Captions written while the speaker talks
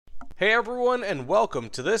Hey everyone, and welcome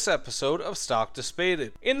to this episode of Stock to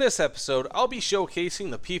Spaded. In this episode, I'll be showcasing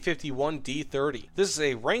the P-51D-30. This is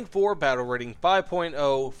a Rank 4 Battle Rating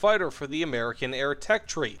 5.0 fighter for the American Air Tech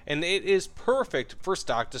trait, and it is perfect for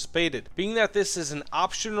Stock to Spaded, being that this is an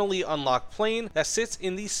optionally unlocked plane that sits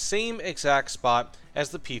in the same exact spot as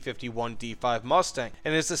the P-51D-5 Mustang,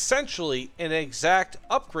 and is essentially an exact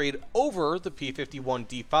upgrade over the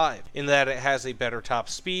P-51D-5, in that it has a better top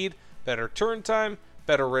speed, better turn time,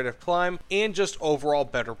 better rate of climb, and just overall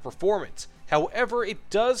better performance. However, it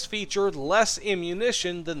does feature less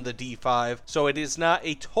ammunition than the D5, so it is not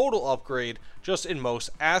a total upgrade, just in most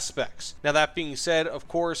aspects. Now that being said, of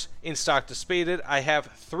course, in Stock to Spaded, I have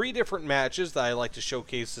 3 different matches that I like to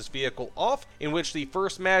showcase this vehicle off, in which the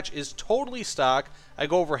first match is totally stock. I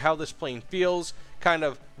go over how this plane feels, kind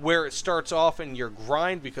of where it starts off in your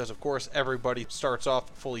grind, because of course everybody starts off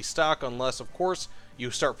fully stock, unless of course you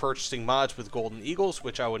start purchasing mods with Golden Eagles,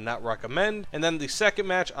 which I would not recommend. And then the second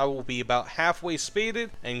match, I will be about halfway spaded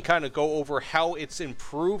and kind of go over how it's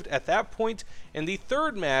improved at that point. And the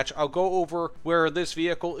third match, I'll go over where this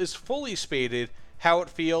vehicle is fully spaded, how it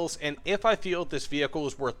feels, and if I feel this vehicle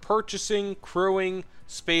is worth purchasing, crewing,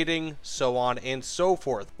 spading, so on and so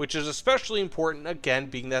forth, which is especially important, again,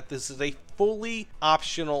 being that this is a fully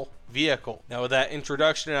optional vehicle. Now with that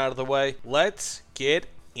introduction out of the way, let's get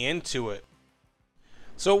into it.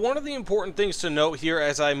 So one of the important things to note here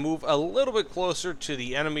as I move a little bit closer to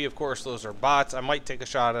the enemy, of course those are bots, I might take a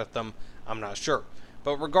shot at them, I'm not sure.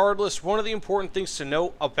 But regardless, one of the important things to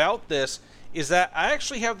note about this is that I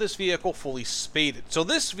actually have this vehicle fully spaded. So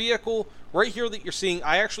this vehicle right here that you're seeing,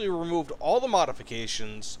 I actually removed all the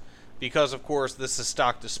modifications because of course this is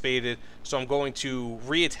Stock to Spaded, so I'm going to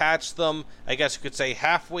reattach them, I guess you could say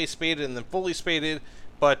halfway spaded and then fully spaded.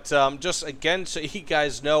 But just again, so you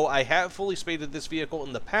guys know, I have fully spaded this vehicle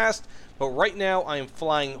in the past, but right now I am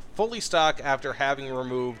flying fully stock after having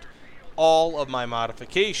removed all of my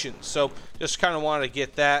modifications. So just kind of wanted to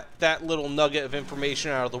get that little nugget of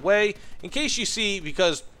information out of the way, in case you see,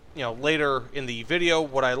 because you know later in the video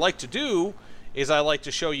what I like to do is I like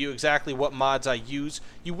to show you exactly what mods I use.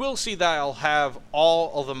 You will see that I'll have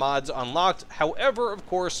all of the mods unlocked, however, of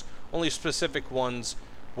course, only specific ones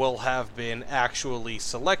will have been actually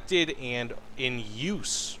selected and in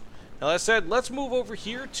use. Now that said, let's move over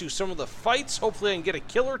here to some of the fights. Hopefully I can get a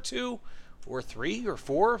kill or 2, or 3, or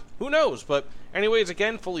 4, who knows. But anyways,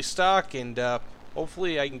 again, fully stock, and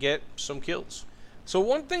hopefully I can get some kills. So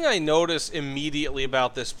one thing I notice immediately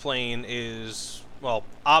about this plane is, well,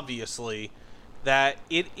 obviously, that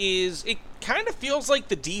it kind of feels like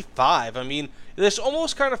the D5. I mean, this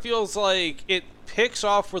almost kind of feels like it picks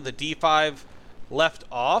off where the D5 left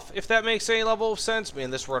off, if that makes any level of sense.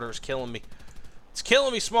 Man, this rudder is killing me. It's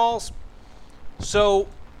killing me, Smalls. So,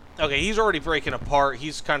 okay, he's already breaking apart.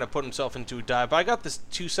 He's kind of put himself into a dive. But I got this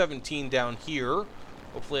 217 down here.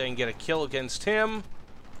 Hopefully I can get a kill against him.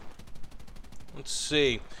 Let's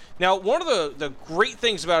see. Now, one of the great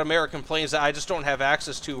things about American planes that I just don't have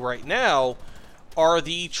access to right now are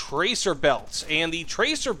the tracer belts. And the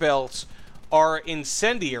tracer belts are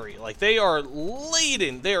incendiary. Like, they are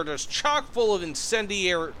laden. They are just chock full of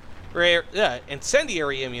incendiary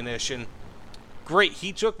ammunition. Great,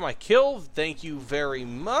 he took my kill. Thank you very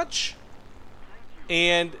much.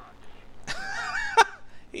 And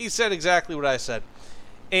he said exactly what I said.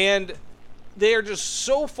 And they are just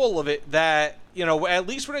so full of it that, you know, at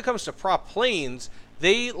least when it comes to prop planes,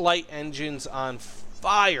 they light engines on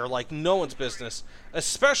fire like no one's business,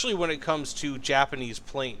 especially when it comes to Japanese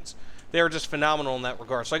planes. They're just phenomenal in that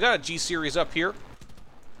regard. So I got a G-Series up here.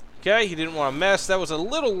 Okay, he didn't want to mess. That was a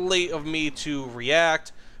little late of me to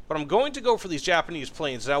react, but I'm going to go for these Japanese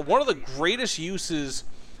planes. Now, one of the greatest uses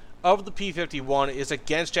of the P-51 is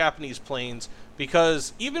against Japanese planes,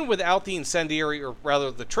 because even without the incendiary, or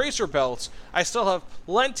rather the tracer belts, I still have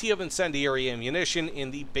plenty of incendiary ammunition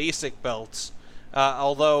in the basic belts.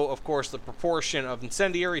 Although, of course, the proportion of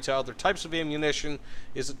incendiary to other types of ammunition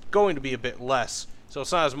is going to be a bit less. So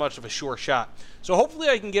it's not as much of a sure shot. So hopefully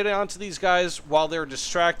I can get onto these guys while they're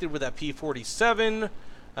distracted with that P-47.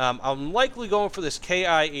 I'm likely going for this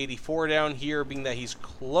KI-84 down here, being that he's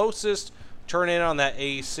closest. Turn in on that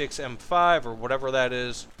A6M5 or whatever that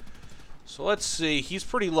is. So let's see. He's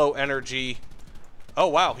pretty low energy. Oh,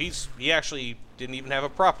 wow. He actually didn't even have a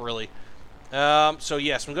prop, really. So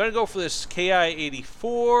yes, I'm going to go for this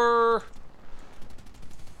KI-84.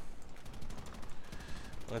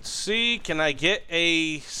 Let's see, can I get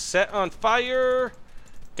a set on fire?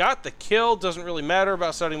 Got the kill, doesn't really matter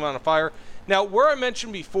about setting him on fire. Now, where I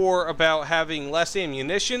mentioned before about having less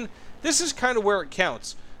ammunition, this is kind of where it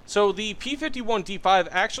counts. So the P-51D-5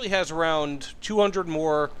 actually has around 200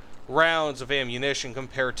 more rounds of ammunition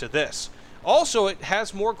compared to this. Also, it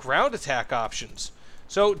has more ground attack options.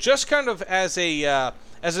 So just kind of as an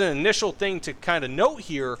initial thing to kind of note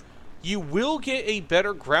here, you will get a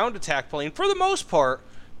better ground attack plane for the most part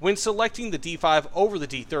when selecting the D5 over the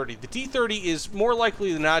D30. The D30 is more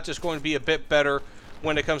likely than not just going to be a bit better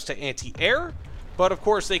when it comes to anti-air, but of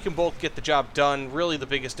course they can both get the job done. Really the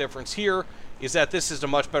biggest difference here is that this is a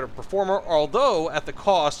much better performer, although at the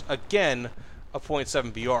cost, again, of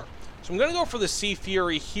 0.7 BR. So I'm going to go for the Sea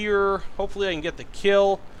Fury here. Hopefully I can get the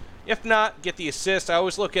kill. If not, get the assist. I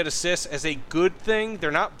always look at assists as a good thing.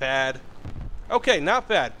 They're not bad. Okay, not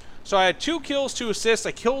bad. So I had 2 kills, 2 assists.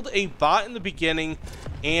 I killed a bot in the beginning,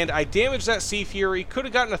 and I damaged that Sea Fury. Could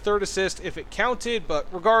have gotten a 3rd assist if it counted, but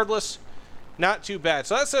regardless, not too bad.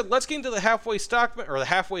 So that said, let's get into the halfway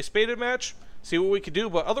spaded match, see what we could do.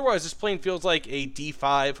 But otherwise, this plane feels like a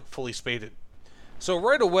D5 fully spaded. So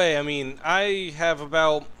right away, I mean, I have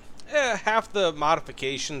about half the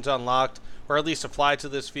modifications unlocked, or at least applied to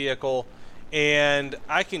this vehicle, and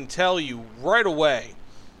I can tell you right away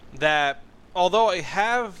that although I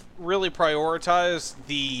have really prioritized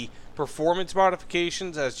the performance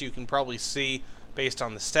modifications, as you can probably see based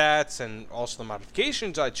on the stats and also the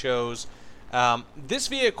modifications I chose, this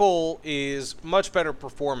vehicle is much better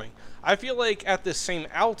performing. I feel like at the same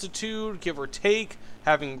altitude, give or take,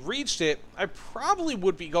 having reached it, I probably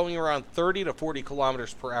would be going around 30 to 40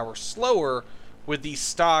 kilometers per hour slower with the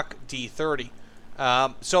stock D30.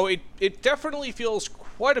 So it definitely feels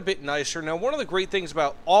quite a bit nicer. Now, one of the great things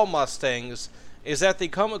about all Mustangs is that they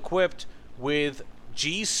come equipped with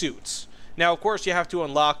G suits. Now, of course, you have to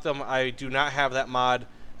unlock them. I do not have that mod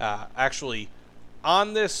actually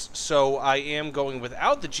on this, so I am going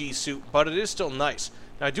without the G suit, but it is still nice.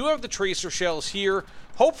 Now, I do have the tracer shells here.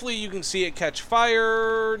 Hopefully, you can see it catch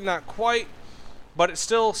fire. Not quite, but it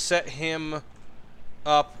still set him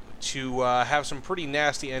up to have some pretty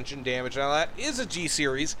nasty engine damage. Now, that is a G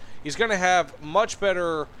series. He's going to have much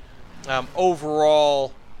better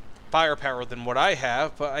overall firepower than what I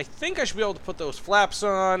have, but I think I should be able to put those flaps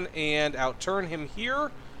on and outturn him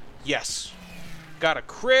here. Yes. Got a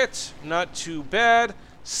crit. Not too bad.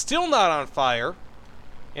 Still not on fire.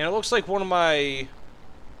 And it looks like one of my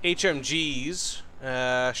HMGs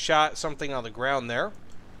shot something on the ground there.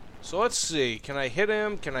 So let's see. Can I hit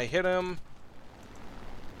him? Can I hit him?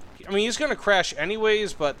 I mean, he's going to crash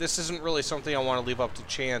anyways, but this isn't really something I want to leave up to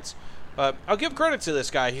chance. But I'll give credit to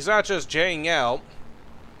this guy. He's not just jaying out.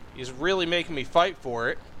 He's really making me fight for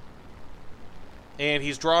it. And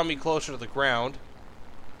he's drawing me closer to the ground.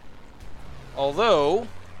 Although,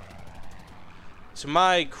 to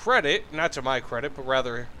my credit, not to my credit, but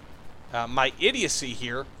rather my idiocy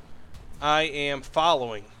here, I am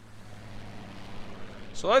following.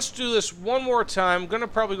 So let's do this one more time. I'm going to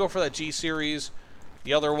probably go for that G series.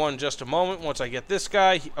 The other one just a moment once I get this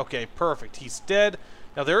guy. Okay, perfect. He's dead.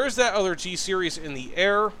 Now, there is that other G series in the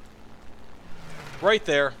air. Right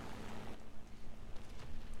there.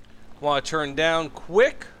 Want to turn down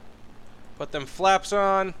quick. Put them flaps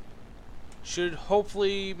on. Should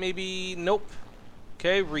hopefully maybe... Nope.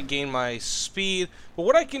 Okay, regain my speed. But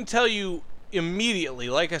what I can tell you immediately,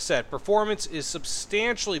 like I said, performance is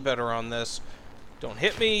substantially better on this. Don't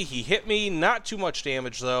hit me. He hit me. Not too much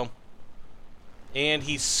damage, though. And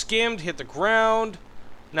he skimmed, hit the ground.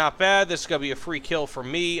 Not bad. This is going to be a free kill for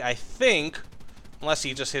me, I think. Unless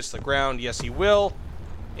he just hits the ground. Yes, he will.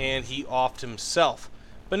 And he offed himself.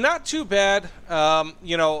 But not too bad.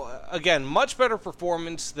 You know, again, much better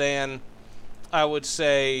performance than, I would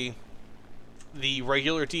say, the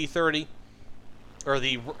regular D30. Or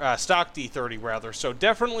the stock D30, rather. So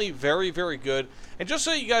definitely very, very good. And just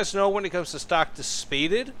so you guys know, when it comes to stock to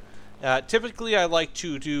spaded, typically I like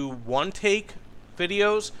to do one-take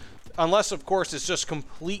videos. Unless, of course, it's just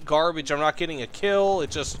complete garbage. I'm not getting a kill.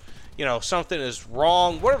 It's just, you know, something is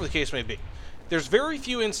wrong. Whatever the case may be. There's very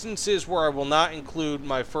few instances where I will not include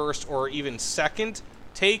my first or even second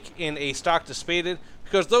take in a stock to spaded,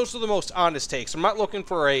 because those are the most honest takes. I'm not looking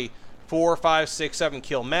for a 4, 5, 6, 7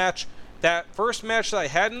 kill match. That first match that I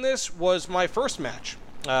had in this was my first match,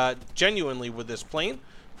 genuinely, with this plane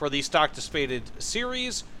for the stock to spaded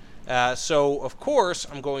series. So, of course,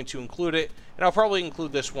 I'm going to include it. And I'll probably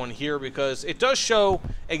include this one here because it does show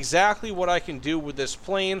exactly what I can do with this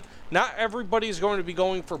plane. Not everybody is going to be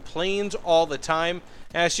going for planes all the time.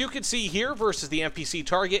 As you can see here versus the NPC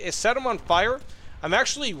target, it set him on fire. I'm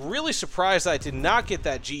actually really surprised that I did not get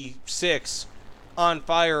that G6 on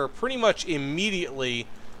fire pretty much immediately.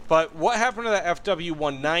 But what happened to that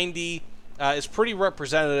FW190 is pretty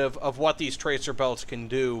representative of what these tracer belts can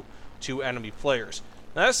do to enemy players.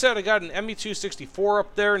 Now, that said, I got an ME264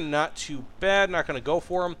 up there. Not too bad. Not going to go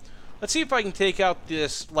for him. Let's see if I can take out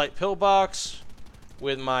this light pillbox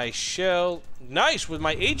with my shell. Nice! With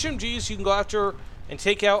my HMGs, you can go after and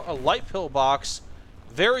take out a light pillbox.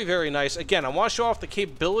 Very, very nice. Again, I want to show off the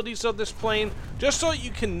capabilities of this plane, just so you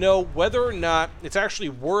can know whether or not it's actually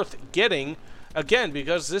worth getting. Again,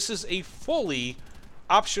 because this is a fully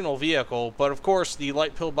optional vehicle, but of course, the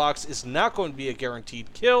light pillbox is not going to be a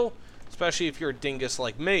guaranteed kill, especially if you're a dingus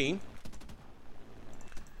like me.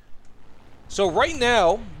 So right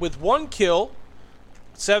now, with 1 kill,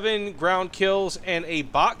 7 ground kills, and a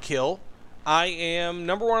bot kill, I am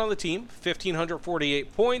number 1 on the team,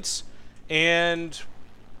 1,548 points, and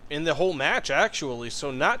in the whole match, actually,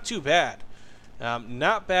 so not too bad.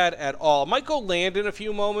 Not bad at all. I might go land in a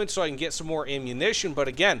few moments so I can get some more ammunition, but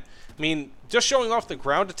again, I mean, just showing off the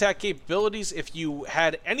ground attack capabilities, if you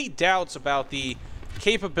had any doubts about the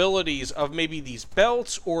capabilities of maybe these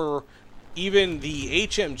belts or even the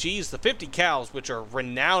HMGs, the 50 cals, which are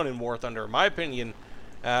renowned in War Thunder, in my opinion,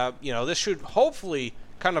 you know, this should hopefully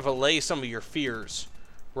kind of allay some of your fears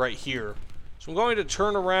right here. So I'm going to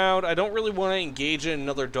turn around. I don't really want to engage in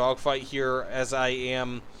another dogfight here, as I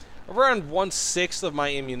am around 1/6 of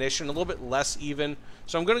my ammunition, a little bit less even.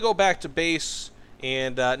 So I'm going to go back to base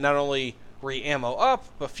and not only re-ammo up,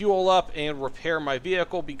 but fuel up and repair my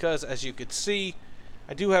vehicle, because as you could see,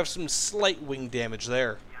 I do have some slight wing damage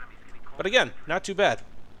there. But again, not too bad.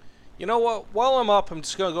 You know what, while I'm up, I'm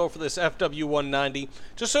just going to go for this FW-190,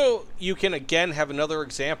 just so you can, again, have another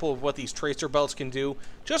example of what these tracer belts can do,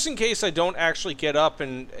 just in case I don't actually get up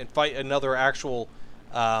and fight another actual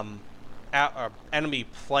enemy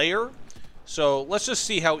player. So let's just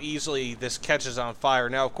see how easily this catches on fire.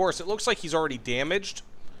 Now, of course, it looks like he's already damaged,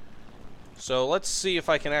 so let's see if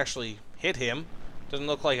I can actually hit him. Doesn't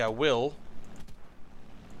look like I will.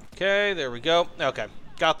 Okay, there we go. Okay,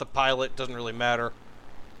 got the pilot, doesn't really matter.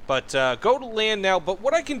 But go to land now. But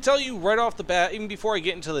what I can tell you right off the bat, even before I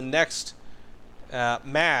get into the next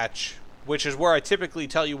match, which is where I typically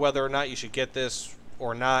tell you whether or not you should get this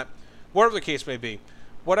or not, whatever the case may be,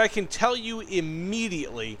 what I can tell you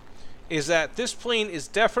immediately is that this plane is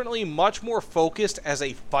definitely much more focused as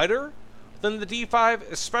a fighter than the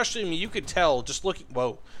D5, especially, I mean, you could tell just looking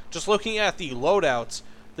at the loadouts.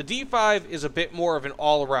 The D5 is a bit more of an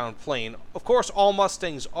all-around plane. Of course, all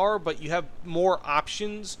Mustangs are, but you have more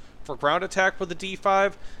options for ground attack with the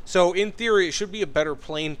D5. So, in theory, it should be a better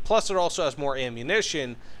plane. Plus, it also has more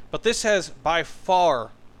ammunition. But this has, by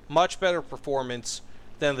far, much better performance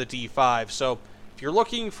than the D5. So, if you're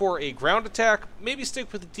looking for a ground attack, maybe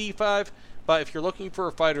stick with the D5. But if you're looking for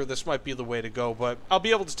a fighter, this might be the way to go. But I'll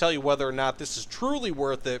be able to tell you whether or not this is truly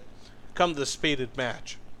worth it come the spaded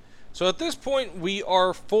match. So at this point, we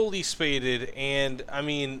are fully spaded, and I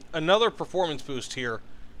mean, another performance boost here.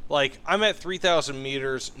 Like, I'm at 3,000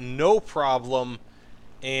 meters, no problem,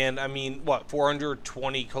 and I mean, what,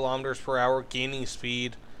 420 kilometers per hour gaining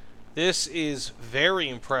speed. This is very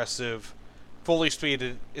impressive, fully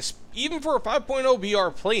spaded. Even for a 5.0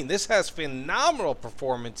 BR plane, this has phenomenal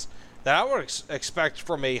performance that I would expect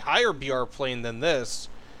from a higher BR plane than this.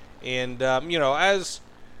 And, you know, as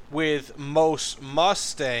with most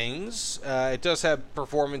Mustangs, it does have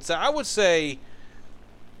performance that I would say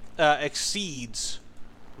exceeds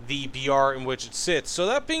the BR in which it sits. So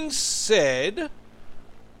that being said,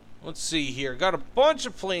 let's see here. Got a bunch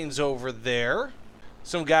of planes over there.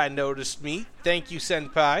 Some guy noticed me. Thank you,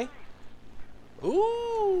 Senpai.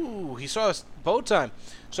 Ooh, he saw us bow time.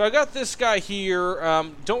 So I got this guy here.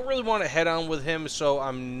 Don't really want to head on with him, so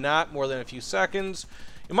I'm not more than a few seconds.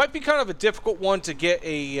 It might be kind of a difficult one to get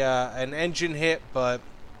an engine hit, but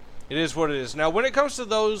it is what it is. Now, when it comes to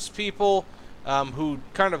those people who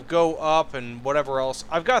kind of go up and whatever else,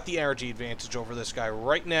 I've got the energy advantage over this guy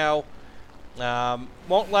right now.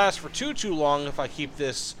 Won't last for too long if I keep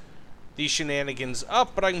these shenanigans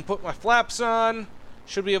up, but I can put my flaps on.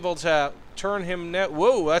 Should be able to turn him net.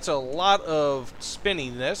 Whoa, that's a lot of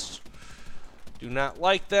spinniness. Do not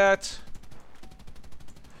like that.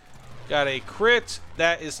 Got a crit.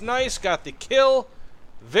 That is nice. Got the kill.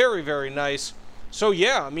 Very, very nice. So,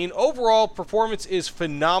 yeah, I mean, overall performance is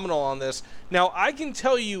phenomenal on this. Now, I can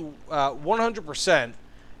tell you 100%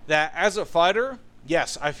 that as a fighter,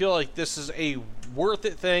 yes, I feel like this is a worth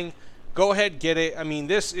it thing. Go ahead, get it. I mean,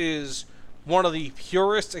 this is one of the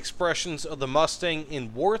purest expressions of the Mustang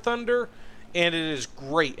in War Thunder, and it is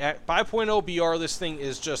great. At 5.0 BR, this thing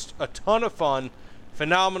is just a ton of fun.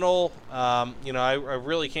 Phenomenal. You know, I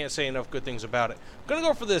really can't say enough good things about it. I'm going to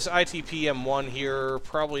go for this ITP M1 here.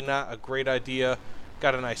 Probably not a great idea.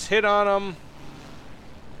 Got a nice hit on him.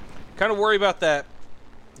 Kind of worry about that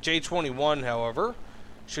J21, however.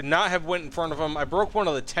 Should not have went in front of him. I broke one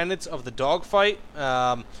of the tenets of the dogfight.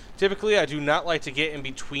 Typically, I do not like to get in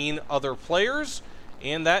between other players,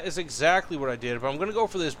 and that is exactly what I did. But I'm going to go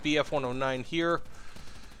for this BF-109 here.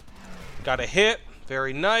 Got a hit.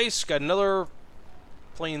 Very nice. Got another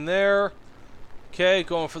plane there. Okay,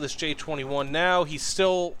 going for this J-21 now. He's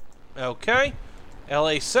still... Okay.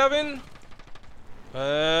 LA-7.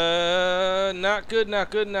 Not good, not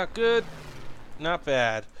good, not good. Not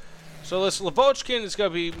bad. So this Lavochkin is going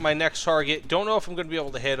to be my next target. Don't know if I'm going to be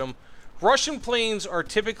able to hit him. Russian planes are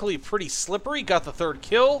typically pretty slippery. Got the third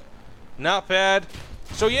kill. Not bad.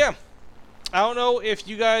 So yeah, I don't know if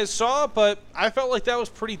you guys saw, but I felt like that was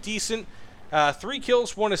pretty decent. 3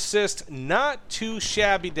 kills, 1 assist. Not too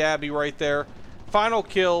shabby-dabby right there. Final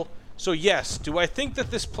kill. So yes, do I think that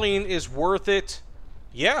this plane is worth it?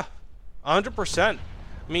 Yeah, 100%.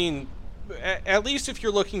 I mean, at least if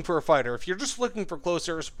you're looking for a fighter. If you're just looking for close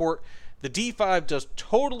air support, the D5 does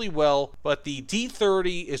totally well, but the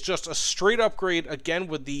D30 is just a straight upgrade, again,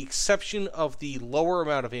 with the exception of the lower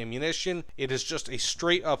amount of ammunition. It is just a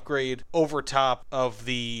straight upgrade over top of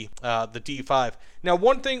the D5. Now,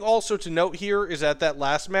 one thing also to note here is that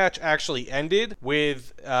last match actually ended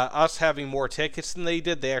with us having more tickets than they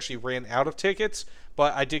did. They actually ran out of tickets.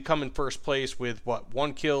 But I did come in first place with, what,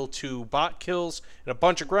 1 kill, 2 bot kills, and a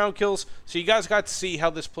bunch of ground kills. So you guys got to see how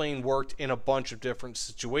this plane worked in a bunch of different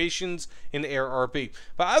situations in Air RB.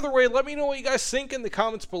 But either way, let me know what you guys think in the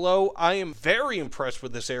comments below. I am very impressed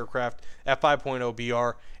with this aircraft at 5.0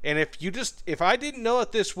 BR. And if I didn't know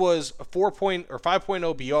that this was a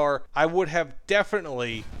 5.0 BR, I would have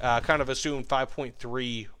definitely kind of assumed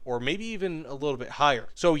 5.3 or maybe even a little bit higher.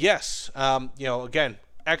 So yes, again,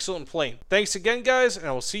 excellent plane. Thanks again, guys, and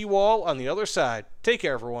I will see you all on the other side. Take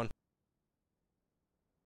care, everyone.